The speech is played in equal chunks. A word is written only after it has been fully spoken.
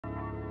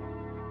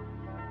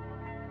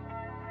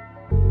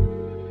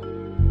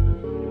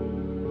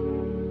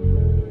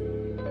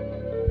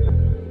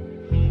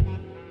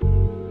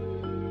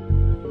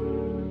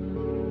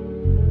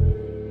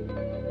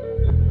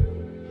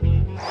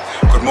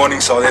morning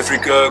South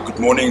Africa, good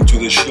morning to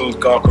the Shield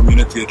car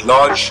community at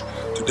large.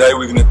 Today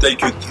we're going to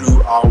take you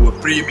through our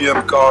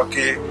premium car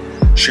care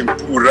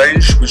shampoo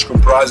range, which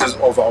comprises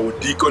of our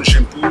Decon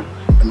shampoo,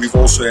 and we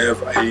also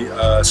have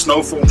a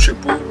snow foam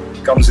shampoo.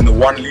 It comes in a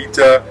 1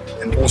 liter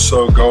and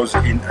also goes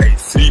in a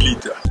 3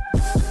 liter.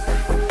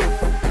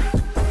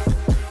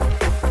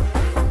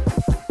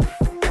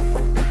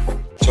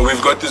 So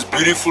we've got this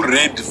beautiful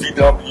red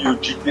VW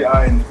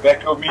GTI in the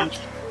back of me.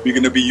 We're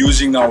going to be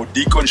using our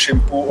Decon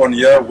shampoo on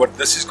here. What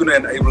this is going to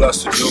enable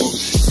us to do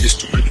is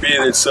to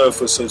prepare that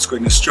surface, so it's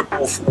going to strip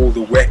off all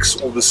the wax,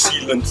 all the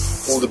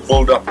sealant, all the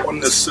build-up on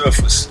the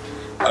surface.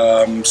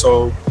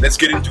 So let's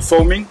get into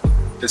foaming.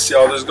 Let's see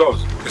how this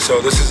goes.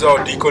 So this is our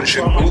Decon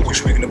shampoo,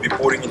 which we're going to be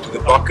pouring into the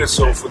bucket.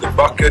 So for the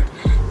bucket,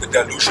 the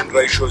dilution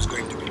ratio is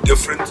going to be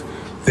different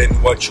than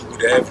what you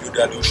would have your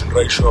dilution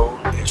ratio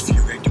if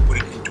you're going to put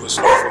it into a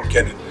snow foam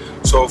cannon.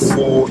 So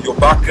for your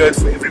bucket,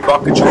 for every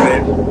bucket you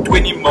add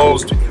 20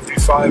 mils to every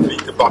 5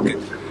 liter bucket.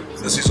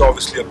 This is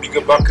obviously a bigger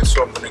bucket,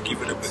 so I'm going to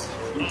give it a bit.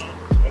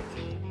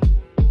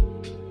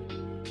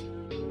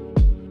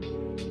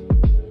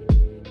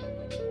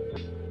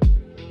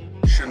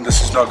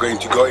 This is now going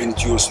to go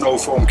into your snow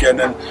foam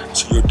cannon,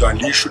 so your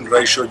dilution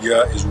ratio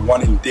here is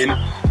 1 in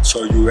 10.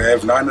 So you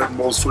have 900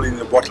 mils full in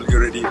the bottle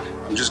already.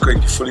 I'm just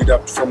going to fill it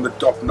up from the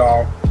top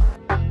now.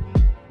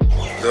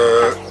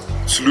 The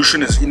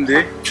solution is in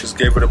there, just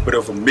gave it a bit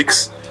of a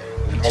mix,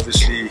 and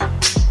obviously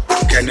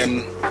the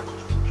cannon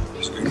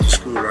is going to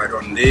screw right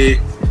on there.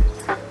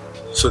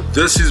 So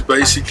this is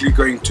basically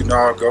going to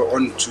now go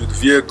onto the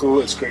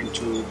vehicle. It's going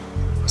to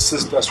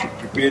assist us with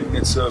preparing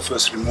that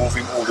surface,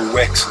 removing all the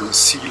wax and the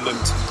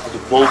sealant, all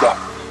the build-up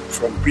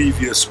from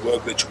previous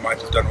work that you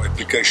might have done or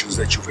applications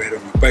that you've had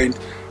on your paint.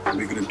 And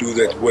we're going to do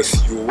that with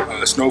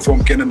your snow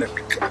foam cannon and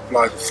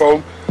apply the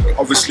foam.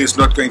 Obviously it's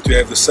not going to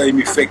have the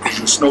same effect as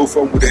your snow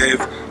foam would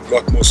have. A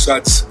lot more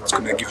suds, it's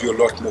going to give you a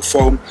lot more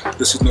foam.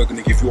 This is not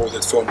going to give you all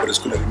that foam, but it's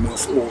going to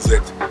remove all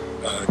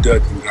that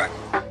dirt and grime.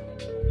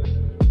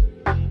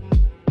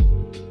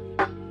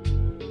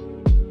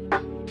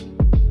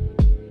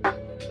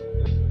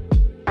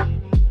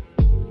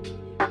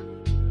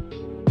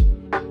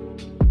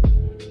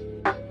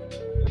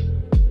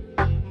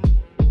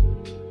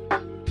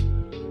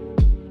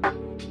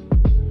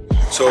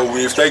 So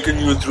we've taken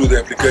you through the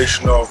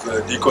application of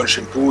the Decon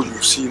shampoo.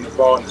 You've seen the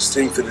power and the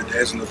strength that it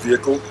has in the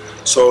vehicle.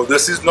 So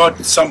this is not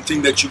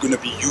something that you're going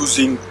to be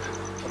using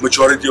a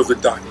majority of the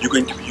time. You're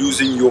going to be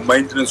using your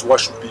maintenance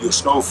wash, would be your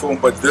snow foam,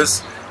 but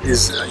this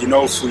is,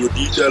 for your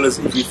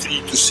detailers, every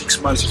 3 to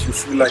 6 months if you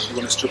feel like you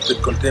want to strip the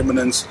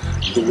contaminants,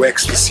 the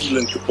wax, the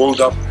sealant, the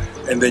build-up,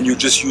 and then you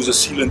just use a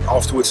sealant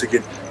afterwards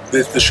again.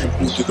 That's the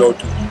shampoo to go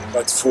to.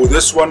 But for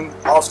this one,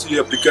 after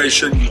your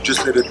application, you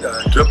just let it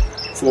drip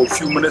for a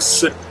few minutes,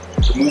 sit,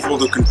 remove all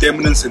the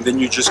contaminants, and then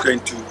you're just going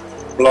to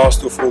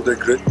blast off all the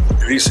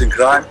grease and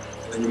grime,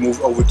 and you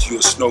move over to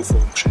your snow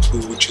foam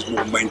shampoo, which is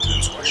more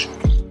maintenance wash.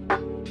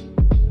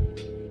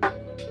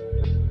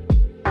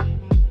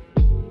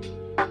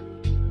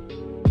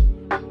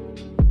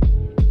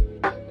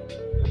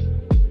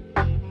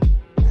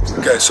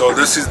 Okay, so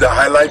this is the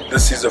highlight.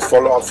 This is a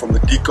follow-up from the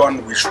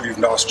Decon, which we've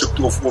now stripped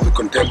off all the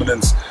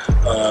contaminants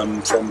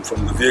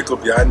from the vehicle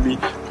behind me.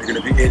 We're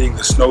going to be adding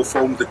the snow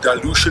foam. The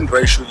dilution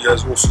ratio here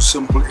is also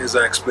simple, as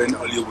I explained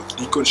earlier with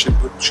Decon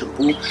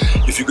shampoo.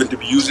 If you're going to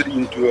be using it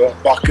into a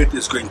bucket,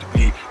 it's going to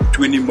be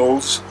 20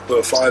 mils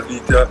per 5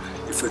 liter.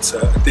 If it's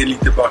a 10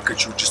 liter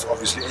bucket, you just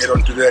obviously add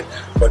on to that.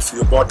 But for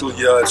your bottle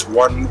here, it's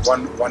 1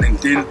 in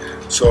 10.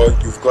 So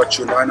you've got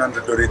your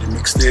 900 already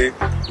mixed there.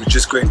 We're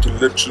just going to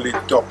literally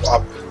top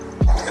up.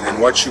 And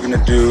then what you're going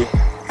to do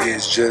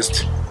is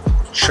just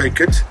shake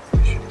it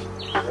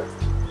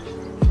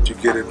to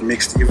get it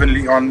mixed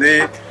evenly on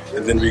there,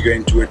 and then we're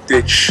going to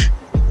attach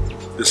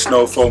the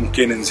snow foam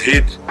cannon's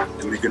head,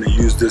 and we're going to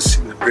use this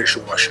in the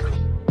pressure washer.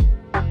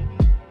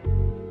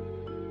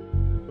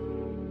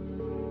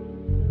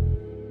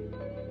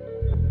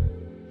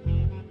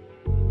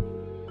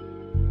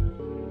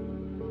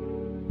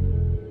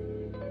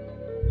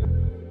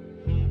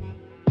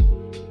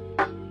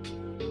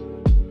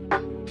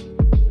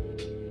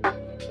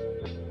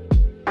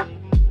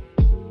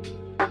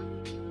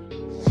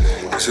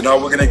 So now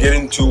we're going to get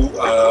into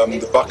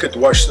the bucket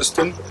wash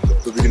system.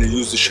 So we're going to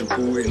use the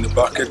shampoo in the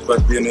bucket, but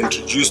we're going to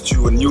introduce to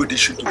you a new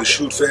addition to the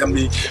Shield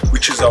family,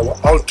 which is our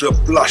Ultra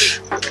Plush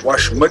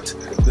Wash Mitt.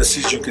 This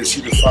is, you can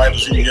see the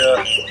fibers in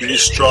here, really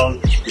strong.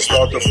 You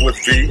start off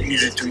with very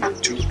easy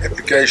to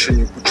application.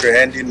 You put your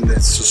hand in and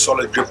it's a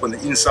solid grip on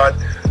the inside.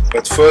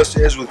 But first,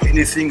 as with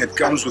anything, it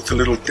comes with a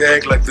little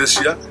tag like this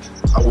here.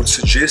 I would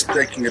suggest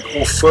taking it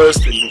off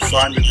first, and you'll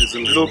find that there's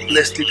a little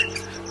plastic,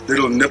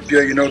 little nip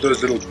here,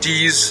 those little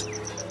T's.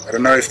 I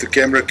don't know if the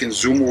camera can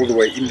zoom all the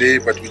way in there,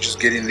 but we just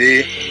get in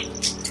there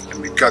and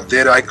we cut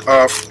that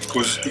off,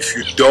 because if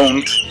you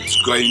don't,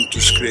 it's going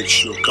to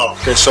scratch your car.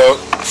 Okay, so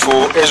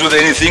as with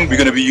anything, we're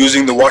going to be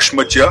using the wash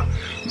mitt here.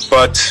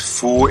 But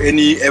for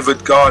any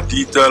avid car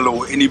detail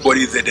or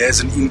anybody that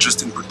has an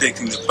interest in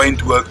protecting the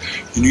paintwork,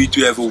 you need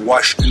to have a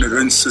wash and a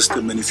rinse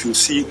system. And if you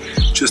see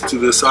just to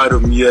the side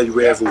of me here, you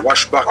have a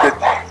wash bucket,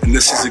 and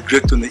this is a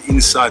grit on the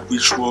inside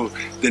which will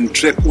then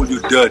trap all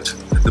your dirt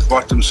at the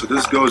bottom. So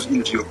this goes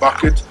into your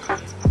bucket,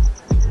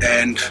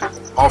 and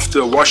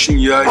after washing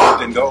here, you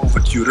then go over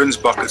to your rinse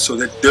bucket so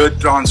that dirt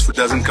transfer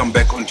doesn't come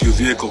back onto your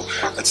vehicle.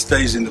 It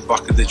stays in the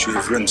bucket that you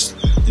have rinsed,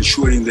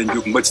 ensuring that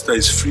your mud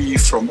stays free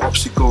from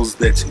obstacles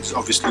that is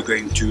obviously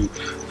going to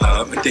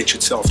attach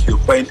itself to your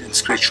paint and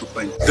scratch your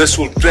paint. This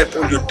will trap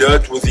all your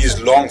dirt with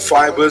these long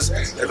fibers,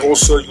 and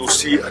also you'll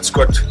see it's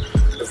got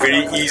a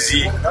very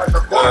easy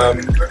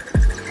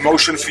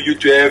motion for you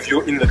to have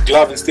your in the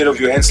glove. Instead of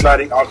your hand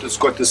sliding out, it's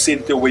got the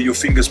center where your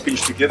fingers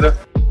pinch together.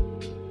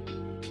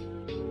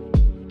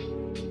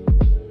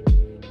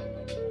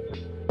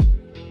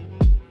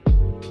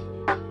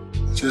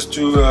 Just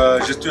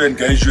to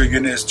engage you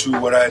again as to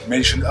what I had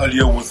mentioned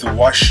earlier with the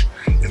wash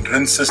and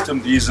rinse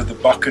system, these are the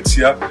buckets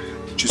here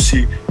that you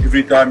see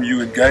every time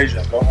you engage.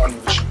 I go on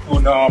with the shampoo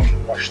now,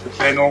 wash the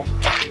panel.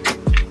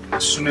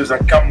 As soon as I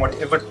come,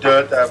 whatever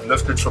dirt I have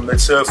lifted from that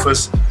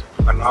surface,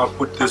 I now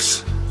put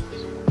this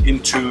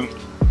into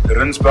the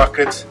rinse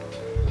bucket.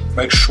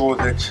 Make sure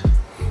that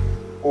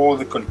all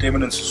the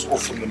contaminants is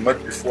off from the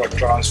mud before I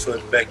transfer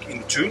it back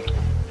into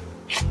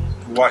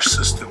the wash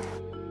system.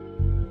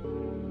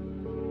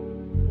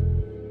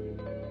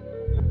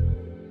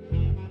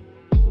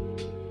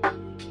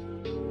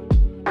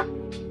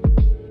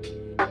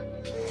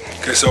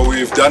 Okay, so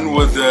we've done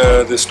with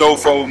the snow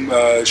foam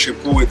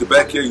shampoo at the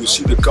back here. You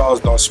see the car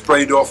is now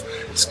sprayed off,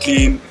 it's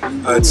clean,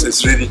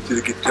 it's ready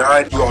to get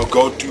dried. Our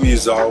go-to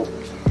is our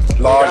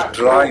large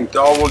drying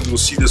towel. You'll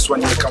see this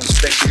one here comes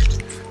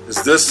packaged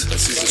as this.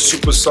 This is a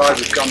super size,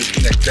 it comes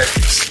in a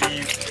plastic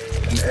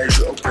sleeve, and as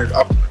you open it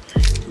up,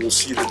 you'll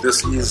see that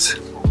this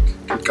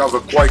can cover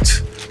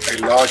quite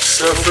a large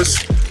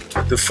surface.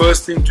 But the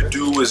first thing to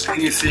do is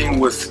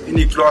anything with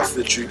any cloth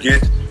that you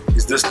get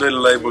is this little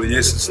label.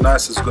 Yes, it's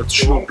nice, it's got the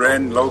Shampoo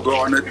brand logo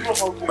on it,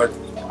 but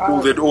pull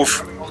that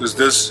off because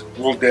this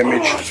will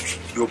damage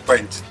your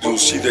paint. You'll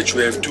see that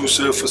you have two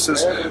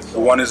surfaces. The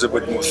one is a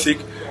bit more thick,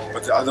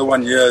 but the other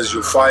one here is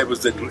your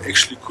fibers that will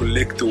actually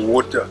collect the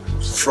water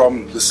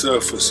from the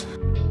surface.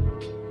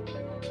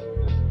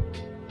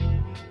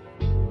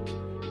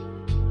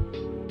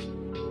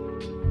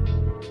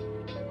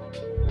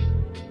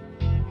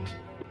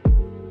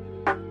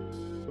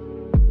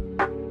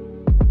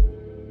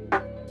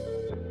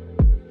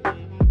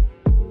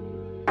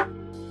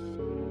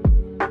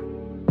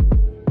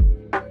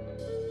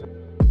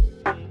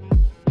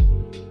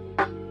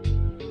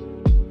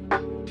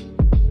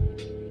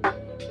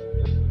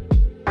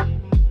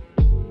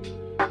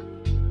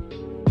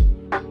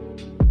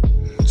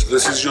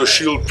 This is your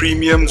Shield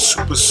Premium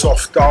Super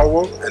Soft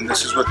Towel, and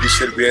this is what we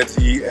said. We had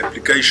the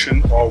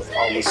application of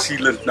our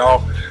sealant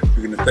now.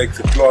 We're going to take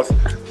the cloth,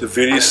 the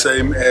very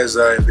same as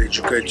I've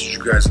educated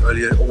you guys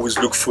earlier. Always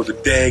look for the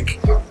tag.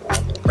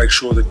 Make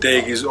sure the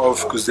tag is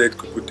off because that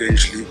could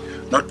potentially,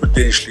 not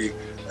potentially,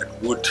 it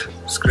would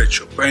scratch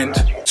your paint.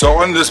 So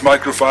on this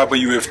microfiber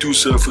you have two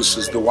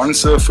surfaces. The one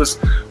surface,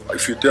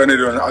 if you turn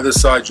it on the other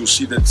side, you'll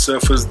see that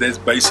surface that's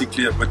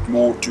basically a bit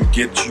more to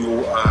get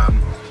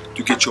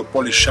your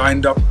polish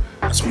shined up.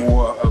 It's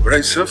more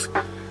abrasive.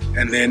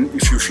 And then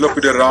if you flip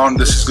it around,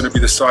 this is going to be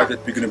the side that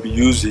we're going to be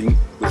using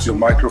with your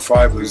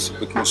microfibers, a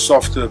bit more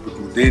softer, a bit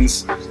more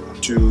dense,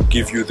 to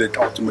give you that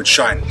ultimate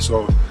shine.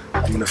 So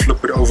I'm going to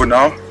flip it over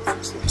now.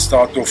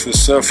 Start off the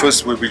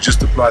surface where we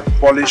just applied the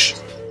polish.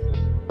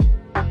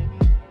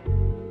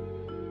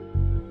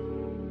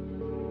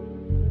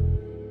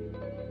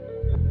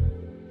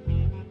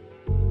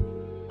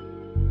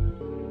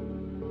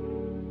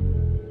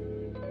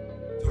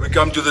 We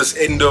come to this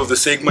end of the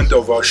segment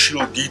of our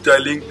shield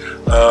detailing.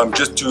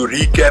 Just to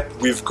recap,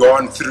 we've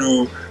gone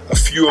through a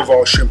few of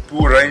our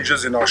shampoo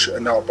ranges in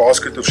our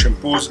basket of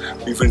shampoos.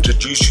 We've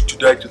introduced you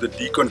today to the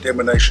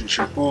decontamination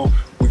shampoo,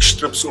 which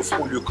strips off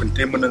all your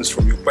contaminants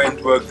from your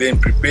paintwork, then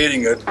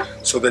preparing it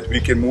so that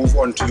we can move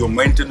on to your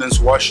maintenance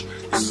wash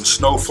in your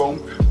snow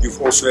foam. You've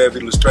also have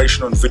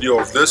illustration on video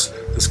of this.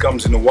 This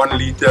comes in a 1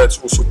 litre,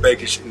 it's also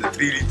packaged in a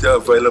 3 litre,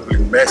 available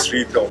in mass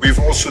retail. We've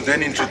also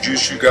then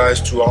introduced you guys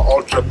to our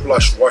Ultra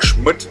Plush Wash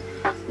Mitt,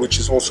 which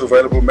is also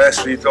available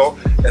mass retail,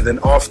 and then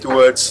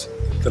afterwards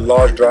the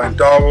large drying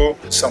towel.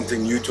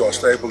 Something new to our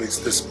stable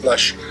is this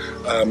Plush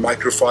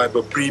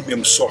microfiber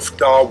premium soft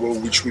towel,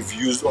 which we've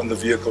used on the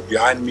vehicle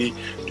behind me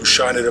to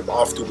shine it up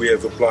after we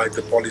have applied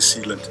the poly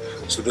sealant.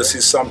 So this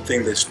is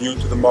something that's new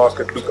to the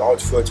market. Look out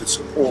for it. It's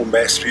all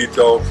mass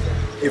retail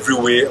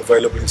everywhere,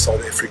 available in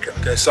South Africa.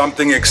 Okay,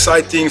 something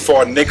exciting for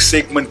our next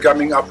segment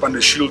coming up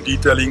under shield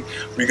detailing.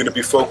 We're going to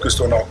be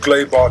focused on our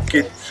clay bar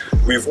kit.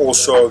 We've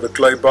also got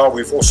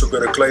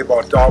a clay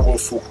bar towel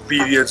for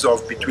periods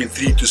of between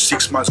 3 to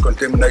 6 months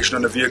contamination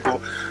on a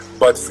vehicle.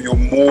 But for your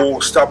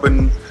more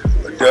stubborn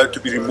dirt to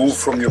be removed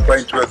from your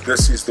paintwork,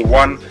 this is the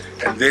one.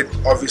 and that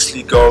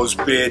obviously goes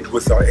paired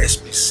with our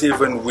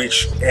SP7,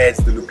 which adds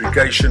the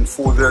lubrication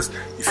for this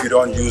if you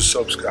don't use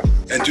soap scrub.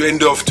 And to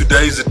end off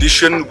today's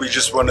edition, we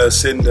just want to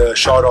send a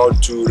shout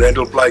out to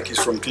Randall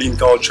Plykes from Clean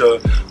Culture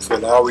for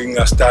allowing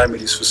us time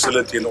at his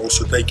facility and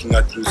also taking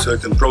us through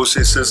certain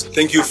processes.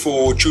 Thank you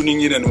for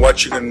tuning in and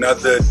watching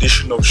another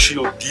edition of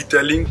Shield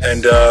Detailing,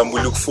 and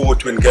we look forward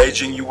to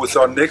engaging you with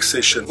our next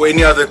session. For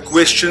any other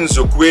questions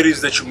or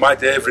queries that you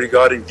might have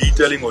regarding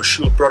detailing or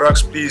Shield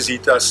products, please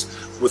hit us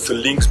with the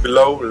links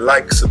below,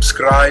 like,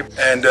 subscribe,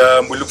 and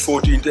we look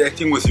forward to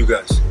interacting with you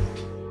guys.